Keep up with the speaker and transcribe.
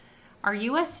Are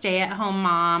you a stay-at-home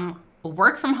mom, a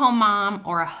work-from-home mom,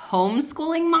 or a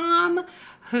homeschooling mom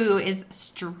who is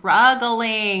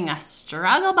struggling, a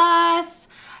struggle bus,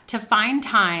 to find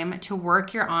time to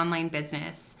work your online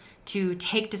business, to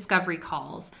take discovery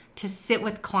calls, to sit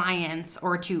with clients,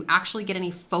 or to actually get any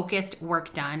focused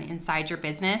work done inside your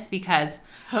business? Because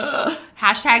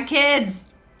hashtag kids,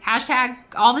 hashtag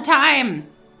all the time,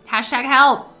 hashtag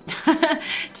help.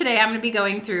 Today, I'm going to be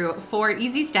going through 4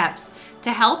 easy steps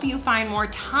to help you find more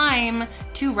time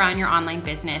to run your online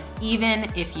business,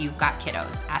 even if you've got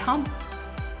kiddos at home.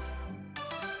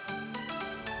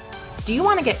 Do you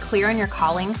want to get clear on your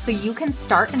calling so you can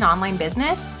start an online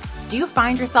business? Do you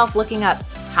find yourself looking up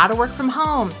how to work from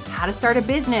home, how to start a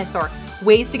business, or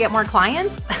ways to get more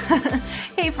clients?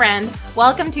 Hey friend,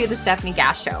 welcome to the Stephanie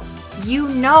Gass Show. You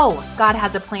know God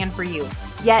has a plan for you,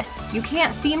 yet you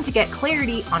can't seem to get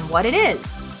clarity on what it is.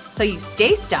 So you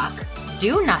stay stuck,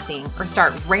 do nothing, or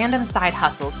start random side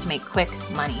hustles to make quick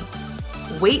money.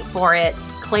 Wait for it.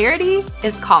 Clarity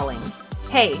is calling.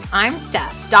 Hey, I'm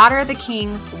Steph, daughter of the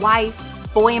king,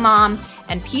 wife, boy mom,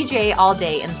 and PJ all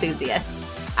day enthusiast.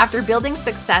 After building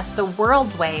success the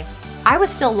world's way, I was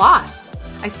still lost.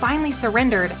 I finally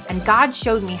surrendered, and God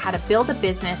showed me how to build a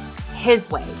business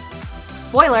His way.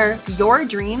 Spoiler, your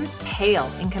dreams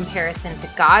pale in comparison to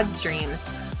God's dreams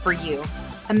for you.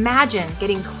 Imagine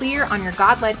getting clear on your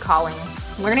God-led calling,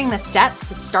 learning the steps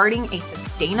to starting a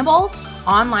sustainable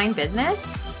online business,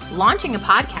 launching a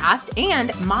podcast, and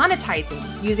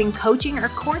monetizing using coaching or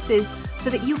courses so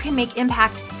that you can make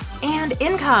impact and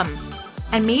income.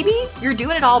 And maybe you're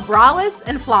doing it all braless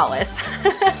and flawless.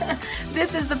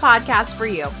 This is the podcast for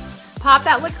you. Pop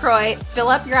that LaCroix, fill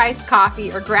up your iced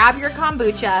coffee, or grab your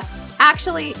kombucha.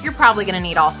 Actually, you're probably going to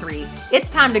need all 3.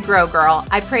 It's time to grow, girl.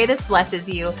 I pray this blesses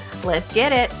you. Let's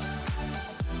get it.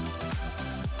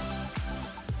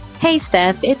 Hey,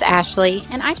 Steph, it's Ashley,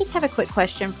 and I just have a quick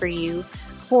question for you.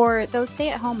 For those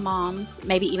stay-at-home moms,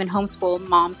 maybe even homeschool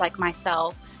moms like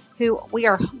myself, who we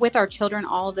are with our children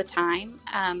all the time,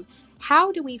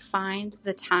 how do we find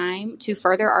the time to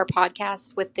further our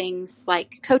podcasts with things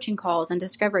like coaching calls and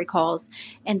discovery calls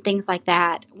and things like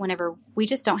that whenever we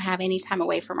just don't have any time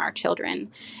away from our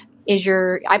children?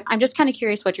 I'm just kind of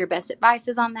curious what your best advice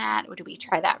is on that. Or do we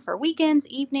try that for weekends,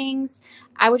 evenings?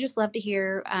 I would just love to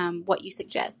hear what you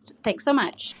suggest. Thanks so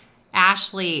much.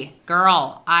 Ashley,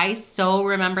 girl, I so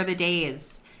remember the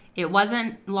days. It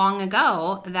wasn't long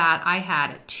ago that I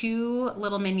had 2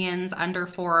 little minions under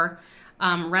 4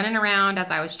 running around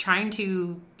as I was trying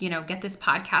to, get this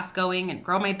podcast going and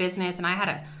grow my business. And I had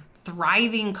a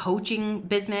thriving coaching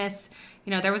business.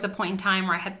 There was a point in time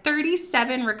where I had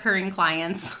 37 recurring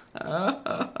clients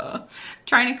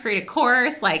trying to create a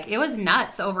course. Like, it was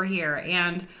nuts over here.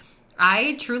 And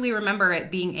I truly remember it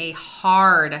being a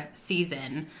hard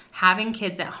season, having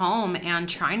kids at home and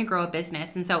trying to grow a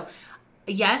business. And so,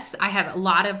 yes, I have a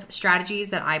lot of strategies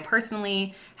that I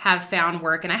personally have found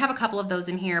work, and I have a couple of those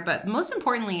in here. But most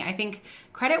importantly, I think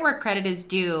credit where credit is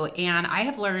due. And I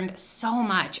have learned so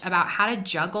much about how to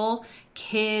juggle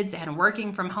kids and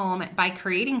working from home by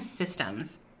creating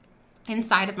systems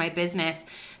inside of my business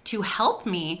to help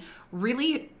me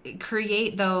really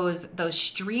create those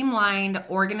streamlined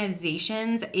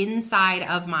organizations inside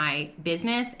of my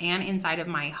business and inside of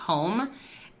my home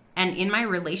and in my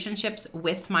relationships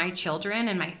with my children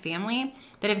and my family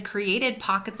that have created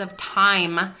pockets of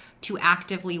time to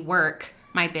actively work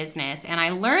my business. And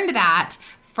I learned that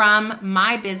from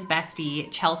my biz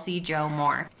bestie, Chelsea Jo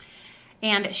Moore.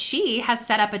 And she has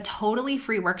set up a totally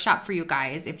free workshop for you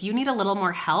guys if you need a little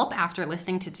more help after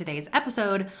listening to today's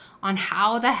episode on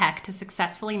how the heck to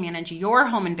successfully manage your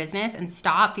home and business and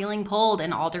stop feeling pulled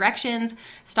in all directions,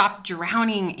 stop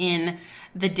drowning in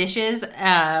the dishes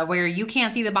where you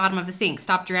can't see the bottom of the sink,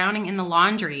 stop drowning in the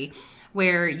laundry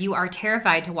where you are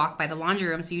terrified to walk by the laundry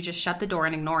room, so you just shut the door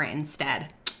and ignore it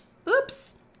instead.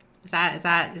 Oops. Is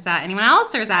that anyone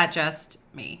else, or is that just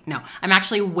me? No, I'm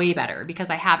actually way better because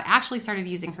I have actually started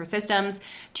using her systems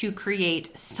to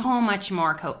create so much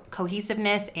more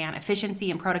cohesiveness and efficiency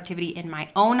and productivity in my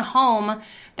own home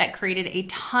that created a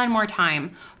ton more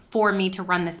time for me to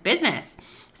run this business.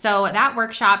 So that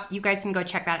workshop, you guys can go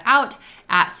check that out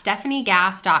at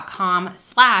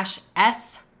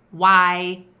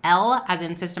stephaniagass.com/SYL, as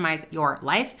in Systemize Your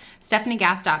Life,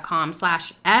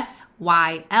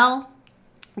 stephaniagass.com/SYL.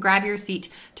 Grab your seat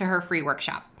to her free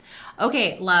workshop.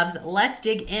 Okay, loves, let's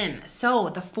dig in. So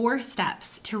the 4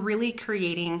 steps to really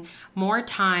creating more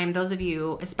time, those of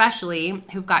you especially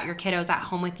who've got your kiddos at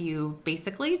home with you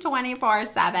basically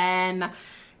 24/7.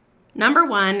 Number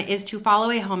 1 is to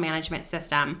follow a home management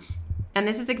system. And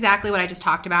this is exactly what I just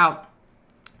talked about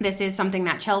This is something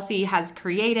that Chelsea has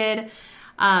created,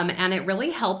 and it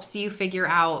really helps you figure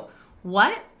out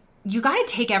what you got to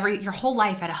take your whole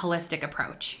life at a holistic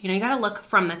approach. You got to look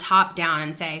from the top down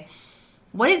and say,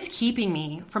 what is keeping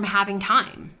me from having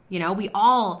time? We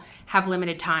all have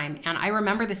limited time. And I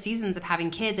remember the seasons of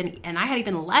having kids, and I had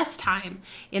even less time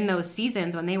in those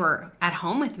seasons when they were at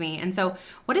home with me. And so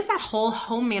what does that whole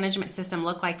home management system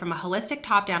look like from a holistic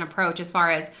top-down approach as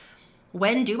far as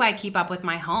when do I keep up with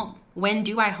my home? When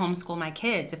do I homeschool my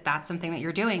kids, if that's something that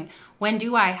you're doing? When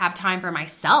do I have time for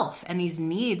myself and these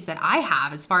needs that I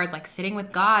have as far as like sitting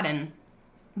with God and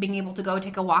being able to go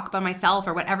take a walk by myself,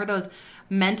 or whatever those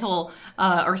mental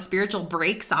or spiritual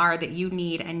breaks are that you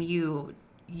need, and you're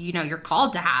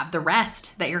called to have, the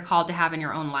rest that you're called to have in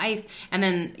your own life. And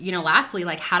then, lastly,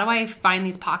 like, how do I find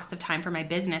these pockets of time for my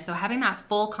business? So having that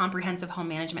full comprehensive home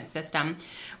management system,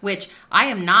 which I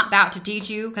am not about to teach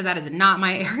you because that is not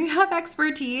my area of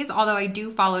expertise, although I do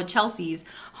follow Chelsea's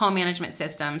home management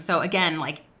system. So again,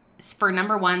 like for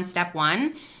step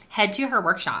one, head to her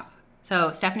workshop.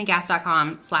 So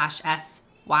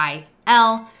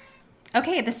stephaniegast.com/SYL.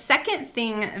 Okay, the second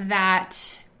thing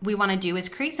that we want to do is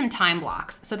create some time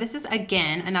blocks. So this is,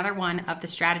 again, another one of the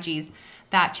strategies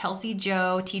that Chelsea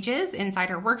Joe teaches inside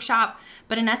her workshop.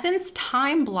 But in essence,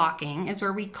 time blocking is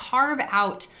where we carve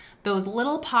out those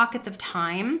little pockets of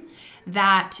time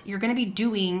that you're going to be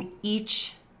doing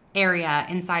each area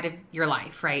inside of your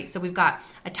life, right? So we've got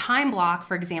a time block,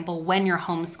 for example, when you're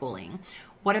homeschooling.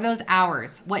 What are those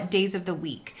hours? What days of the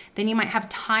week? Then you might have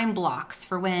time blocks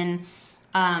for when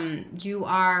you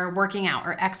are working out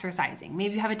or exercising.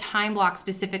 Maybe you have a time block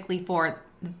specifically for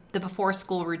the before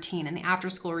school routine and the after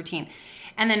school routine.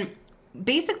 And then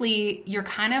basically you're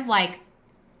kind of like,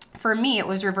 for me, it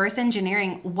was reverse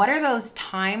engineering. What are those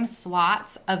time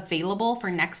slots available for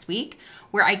next week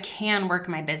where I can work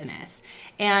my business?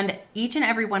 And each and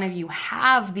every one of you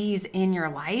have these in your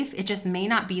life. It just may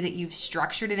not be that you've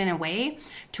structured it in a way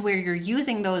to where you're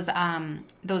using those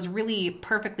really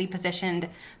perfectly positioned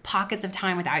pockets of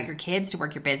time without your kids to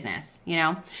work your business,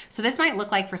 So this might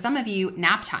look like, for some of you,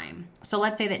 nap time. So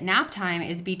let's say that nap time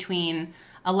is between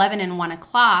 11 and 1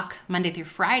 o'clock, Monday through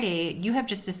Friday. You have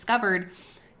just discovered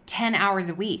 10 hours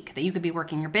a week that you could be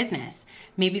working your business.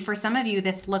 Maybe for some of you,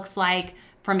 this looks like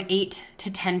from 8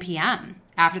 to 10 p.m.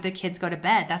 after the kids go to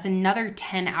bed. That's another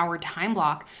 10-hour time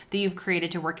block that you've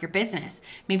created to work your business.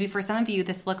 Maybe for some of you,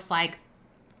 this looks like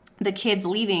the kids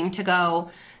leaving to go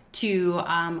to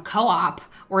co-op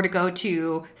or to go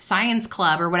to science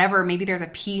club or whatever. Maybe there's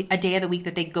a day of the week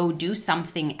that they go do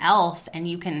something else, and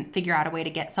you can figure out a way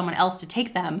to get someone else to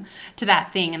take them to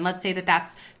that thing. And let's say that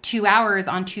that's 2 hours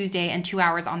on Tuesday and 2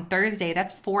 hours on Thursday.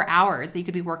 That's 4 hours that you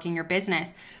could be working your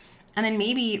business. And then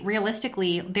maybe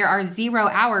realistically, there are 0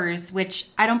 hours, which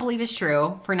I don't believe is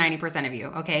true for 90% of you,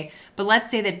 okay? But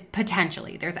let's say that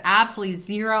potentially there's absolutely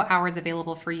 0 hours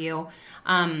available for you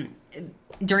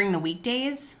during the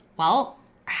weekdays. Well,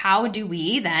 how do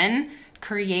we then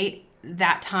create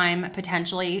that time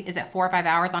potentially? Is it 4 or 5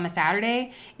 hours on a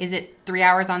Saturday? Is it 3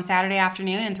 hours on Saturday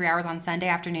afternoon and 3 hours on Sunday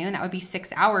afternoon? That would be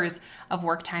 6 hours of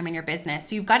work time in your business.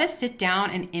 So you've got to sit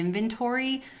down and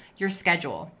inventory your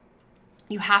schedule.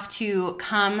 You have to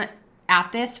come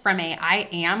at this from I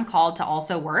am called to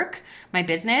also work my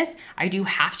business. I do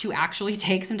have to actually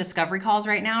take some discovery calls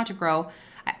right now to grow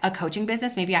a coaching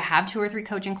business. Maybe I have 2 or 3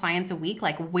 coaching clients a week.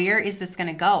 Like, where is this going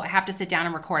to go? I have to sit down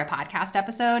and record a podcast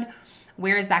episode.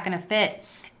 Where is that going to fit?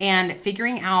 And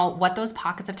figuring out what those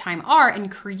pockets of time are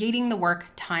and creating the work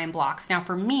time blocks. Now,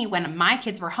 for me, when my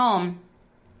kids were home,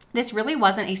 this really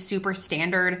wasn't a super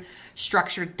standard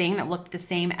structured thing that looked the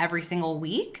same every single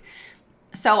week.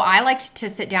 So I liked to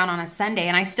sit down on a Sunday,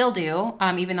 and I still do,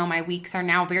 even though my weeks are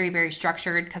now very, very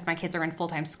structured because my kids are in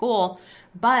full-time school.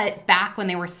 But back when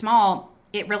they were small,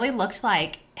 it really looked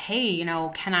like, hey,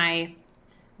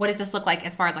 what does this look like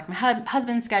as far as like my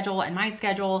husband's schedule and my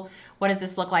schedule? What does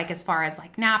this look like as far as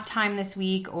like nap time this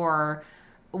week or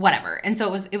whatever? And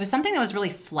so it was something that was really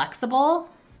flexible,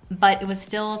 but it was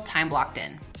still time blocked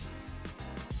in.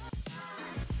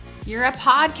 You're a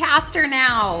podcaster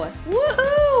now.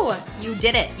 Woohoo! You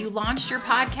did it. You launched your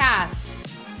podcast.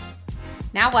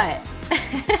 Now what?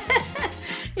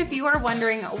 If you are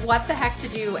wondering what the heck to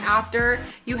do after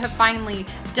you have finally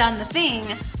done the thing,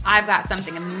 I've got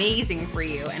something amazing for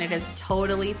you, and it is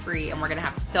totally free, and we're going to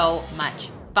have so much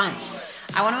fun.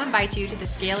 I want to invite you to the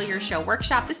Scale Your Show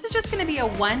workshop. This is just going to be a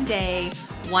 1-day,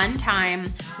 1-time,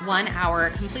 1-hour,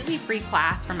 completely free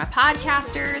class for my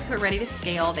podcasters who are ready to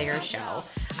scale their show.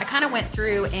 I kind of went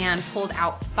through and pulled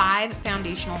out 5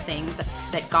 foundational things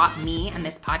that got me and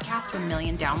this podcast to 1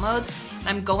 million downloads. And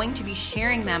I'm going to be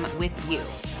sharing them with you.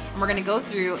 and we're going to go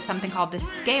through something called the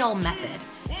scale method.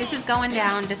 This is going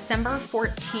down December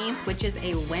 14th, which is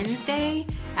a Wednesday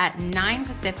at 9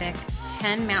 Pacific,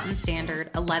 10 Mountain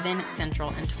Standard, 11 Central,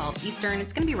 and 12 Eastern.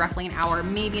 It's going to be roughly an hour,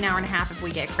 maybe an hour and a half if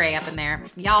we get cray up in there.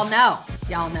 Y'all know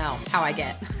how I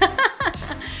get.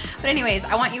 But anyways,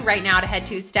 I want you right now to head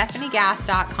to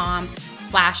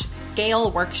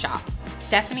stephaniegast.com/scale workshop.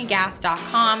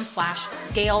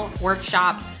 stephaniegast.com/scale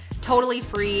workshop. Totally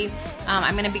free.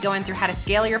 I'm going to be going through how to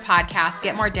scale your podcast,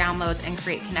 get more downloads, and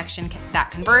create connection that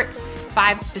converts.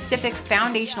 5 specific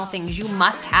foundational things you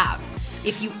must have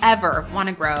if you ever want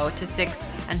to grow to 6-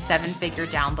 and 7-figure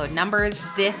download numbers.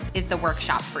 This is the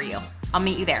workshop for you. I'll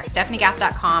meet you there.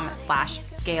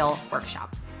 stephaniegast.com/scale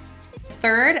workshop.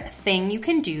 Third thing you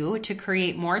can do to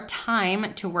create more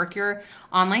time to work your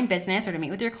online business or to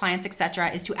meet with your clients,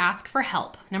 etc., is to ask for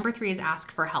help. Number 3 is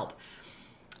ask for help.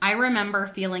 I remember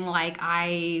feeling like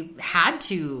I had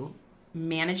to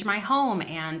manage my home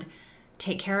and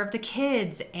take care of the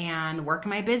kids and work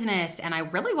my business, and I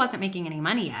really wasn't making any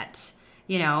money yet,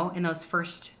 in those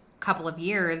first couple of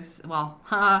years. Well,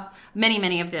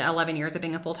 many of the 11 years of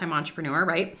being a full-time entrepreneur,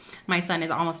 right? My son is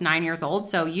almost 9 years old,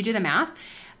 so you do the math.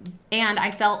 And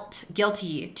I felt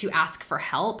guilty to ask for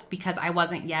help because I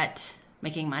wasn't yet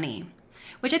making money,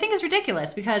 which I think is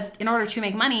ridiculous because in order to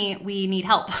make money, we need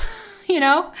help,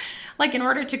 Like in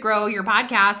order to grow your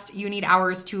podcast, you need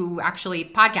hours to actually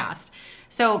podcast.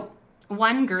 So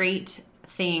one great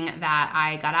thing that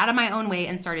I got out of my own way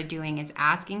and started doing is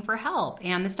asking for help.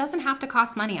 And this doesn't have to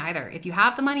cost money either. If you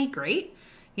have the money, great.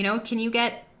 Can you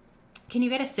get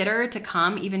a sitter to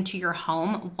come even to your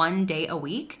home one day a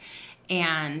week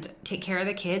and take care of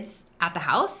the kids at the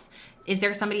house? Is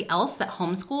there somebody else that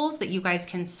homeschools that you guys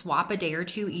can swap a day or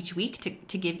two each week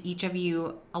to give each of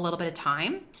you a little bit of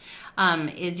time?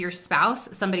 Is your spouse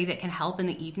somebody that can help in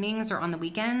the evenings or on the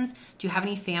weekends? Do you have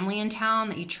any family in town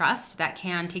that you trust that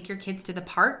can take your kids to the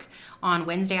park on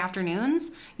Wednesday afternoons?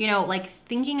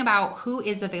 Thinking about who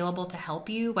is available to help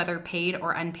you, whether paid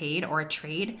or unpaid or a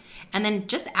trade. And then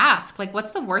just ask,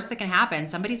 what's the worst that can happen?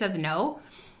 Somebody says no.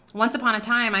 Once upon a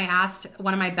time, I asked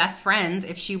one of my best friends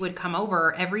if she would come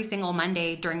over every single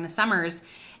Monday during the summers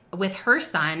with her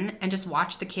son and just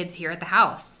watch the kids here at the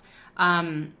house.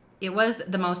 It was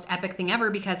the most epic thing ever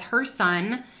because her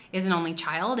son is an only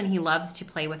child and he loves to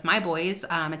play with my boys.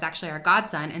 It's actually our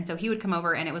godson. And so he would come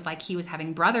over and it was like he was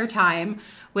having brother time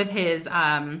with his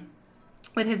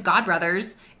godbrothers.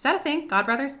 Is that a thing?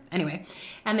 Godbrothers? Anyway.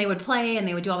 And they would play and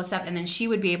they would do all this stuff. And then she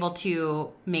would be able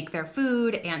to make their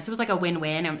food. And so it was like a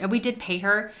win-win. And we did pay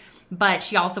her, but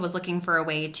she also was looking for a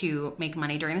way to make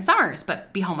money during the summers,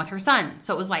 but be home with her son.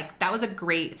 So it was like, that was a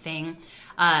great thing.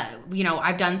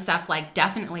 I've done stuff like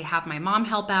definitely have my mom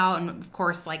help out. And of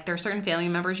course, there are certain family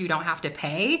members you don't have to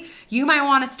pay. You might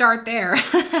want to start there. Do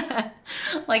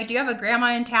you have a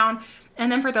grandma in town?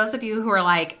 And then for those of you who are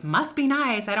like, must be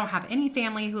nice, I don't have any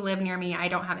family who live near me. I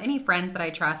don't have any friends that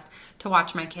I trust to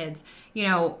watch my kids.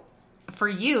 For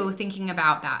you, thinking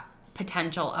about that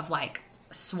potential of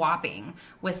swapping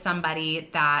with somebody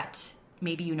that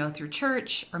maybe through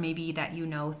church or maybe that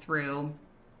through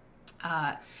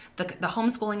the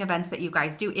homeschooling events that you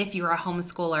guys do. If you're a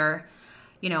homeschooler,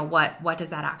 what does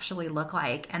that actually look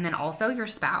like? And then also your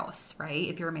spouse, right?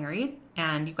 If you're married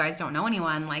and you guys don't know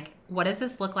anyone, what does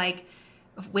this look like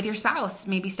with your spouse?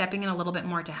 Maybe stepping in a little bit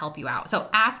more to help you out. So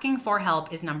asking for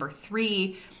help is number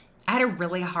 3. I had a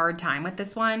really hard time with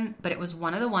this one, but it was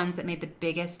one of the ones that made the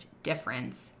biggest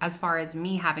difference as far as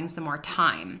me having some more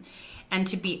time. And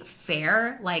to be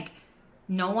fair,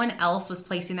 no one else was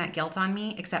placing that guilt on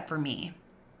me except for me.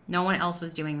 No one else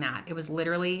was doing that. It was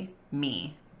literally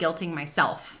me guilting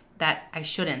myself that I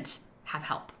shouldn't have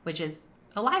help, which is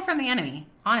a lie from the enemy,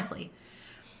 honestly.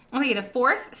 Okay, the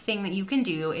 4th thing that you can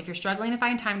do if you're struggling to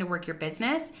find time to work your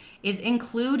business is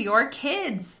include your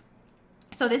kids.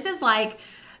 So this is like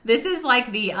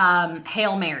the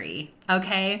Hail Mary,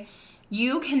 okay?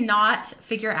 You cannot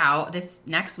figure out this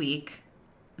next week.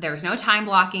 There's no time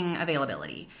blocking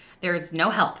availability. There's no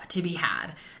help to be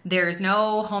had. There's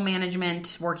no home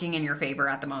management working in your favor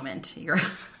at the moment.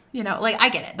 I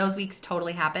get it. Those weeks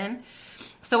totally happen.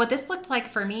 So what this looked like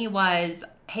for me was,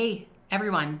 hey,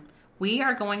 everyone, we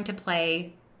are going to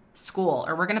play school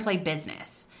or we're going to play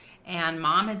business. And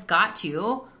mom has got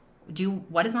to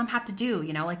what does mom have to do?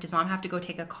 Does mom have to go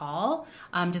take a call?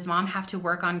 Does mom have to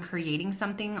work on creating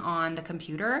something on the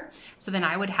computer? So then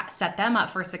I would set them up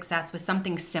for success with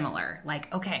something similar.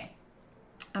 Okay,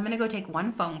 I'm going to go take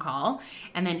one phone call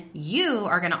and then you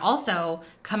are going to also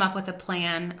come up with a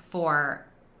plan for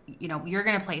you're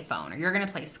going to play phone, or you're going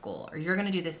to play school, or you're going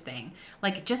to do this thing.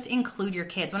 Like, just include your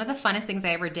kids. One of the funnest things I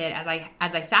ever did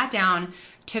as I sat down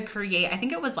to create, I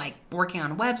think it was like working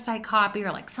on website copy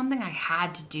or like something I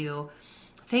had to do.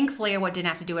 Thankfully, I didn't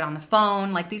have to do it on the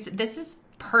phone. Like this is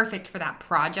perfect for that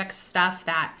project stuff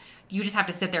that you just have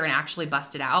to sit there and actually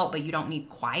bust it out, but you don't need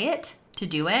quiet to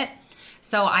do it.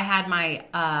 So I had my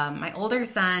older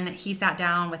son, he sat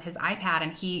down with his iPad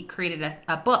and he created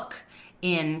a book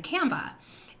in Canva.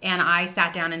 And I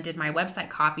sat down and did my website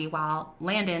copy while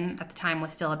Landon, at the time,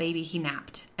 was still a baby. He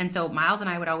napped. And so Miles and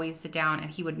I would always sit down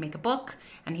and he would make a book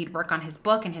and he'd work on his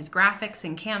book and his graphics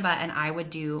in Canva, and I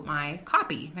would do my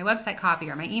copy, my website copy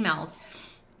or my emails.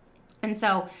 And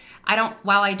so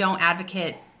while I don't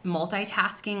advocate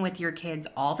multitasking with your kids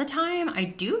all the time, I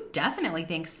do definitely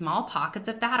think small pockets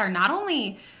of that are not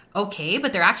only okay,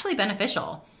 but they're actually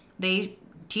beneficial. They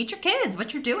teach your kids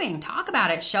what you're doing, talk about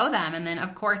it, show them. And then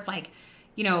of course,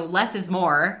 less is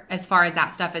more as far as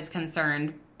that stuff is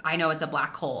concerned. I know it's a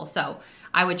black hole. So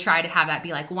I would try to have that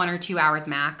be like 1 or 2 hours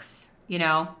max,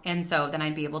 and so then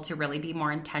I'd be able to really be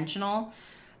more intentional.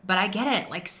 But I get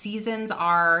it. Like, seasons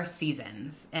are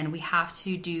seasons, and we have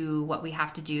to do what we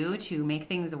have to do to make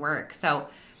things work. So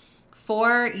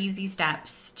 4 easy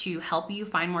steps to help you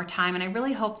find more time. And I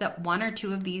really hope that 1 or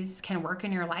 2 of these can work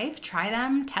in your life. Try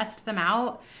them, test them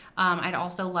out. I'd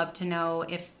also love to know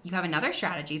if you have another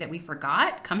strategy that we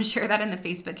forgot. Come share that in the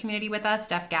Facebook community with us,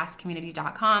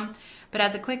 stephgasscommunity.com. But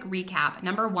as a quick recap,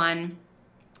 number 1,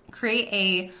 create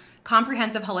a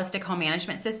comprehensive holistic home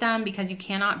management system, because you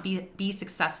cannot be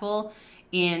successful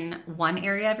in one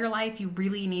area of your life. You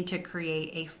really need to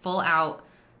create a full out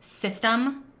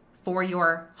system for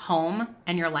your home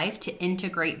and your life to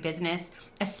integrate business,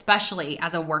 especially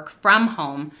as a work from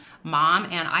home mom.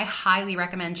 And I highly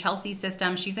recommend Chelsea's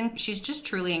system. She's just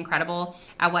truly incredible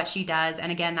at what she does.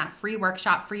 And again, that free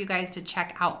workshop for you guys to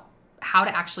check out how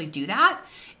to actually do that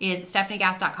is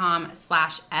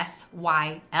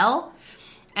stephaniegass.com/SYL.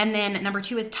 And then number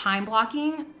 2 is time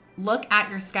blocking. Look at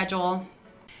your schedule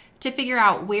to figure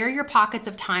out where your pockets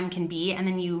of time can be. And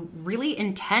then you really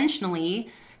intentionally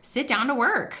sit down to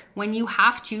work when you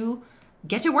have to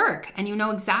get to work, and you know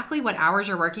exactly what hours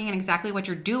you're working and exactly what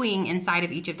you're doing inside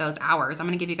of each of those hours. I'm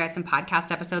going to give you guys some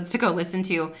podcast episodes to go listen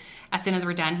to as soon as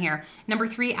we're done here. Number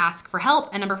 3, ask for help.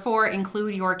 And number 4,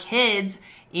 include your kids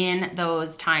in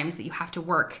those times that you have to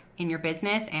work in your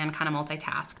business and kind of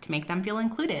multitask to make them feel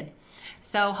included.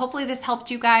 So hopefully this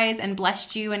helped you guys and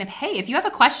blessed you. And if you have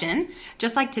a question,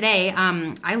 just like today,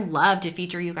 I love to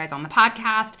feature you guys on the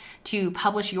podcast to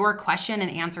publish your question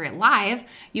and answer it live.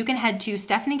 You can head to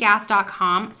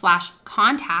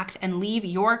stephaniegass.com/contact and leave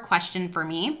your question for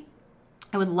me.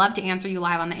 I would love to answer you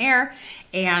live on the air,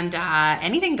 and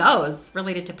anything goes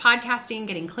related to podcasting,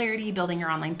 getting clarity, building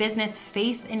your online business,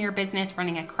 faith in your business,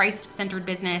 running a Christ-centered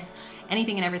business,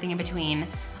 anything and everything in between.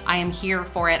 I am here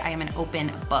for it. I am an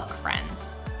open book,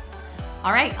 friends.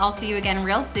 All right, I'll see you again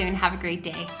real soon. Have a great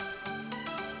day.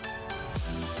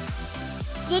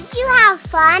 Did you have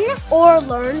fun or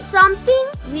learn something?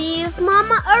 Leave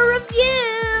Mama a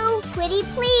review. Pretty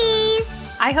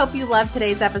please. I hope you loved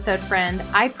today's episode, friend.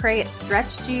 I pray it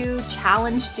stretched you,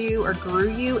 challenged you, or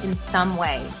grew you in some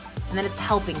way, and that it's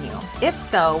helping you. If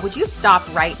so, would you stop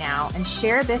right now and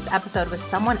share this episode with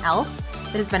someone else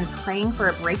that has been praying for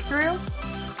a breakthrough?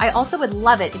 I also would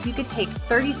love it if you could take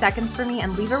 30 seconds for me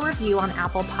and leave a review on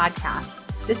Apple Podcasts.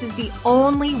 This is the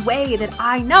only way that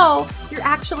I know you're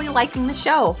actually liking the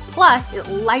show. Plus, it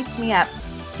lights me up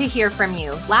to hear from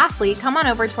you. Lastly, come on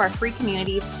over to our free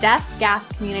community,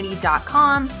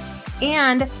 stephgasscommunity.com,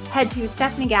 and head to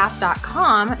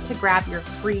stephaniegass.com to grab your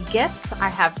free gifts. I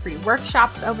have free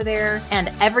workshops over there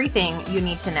and everything you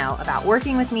need to know about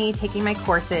working with me, taking my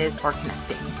courses, or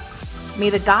connecting. May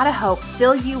the God of hope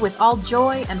fill you with all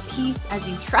joy and peace as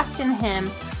you trust in him,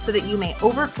 so that you may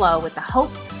overflow with the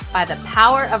hope by the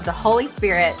power of the Holy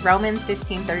Spirit. Romans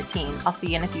 15:13. I'll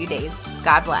see you in a few days.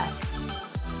 God bless.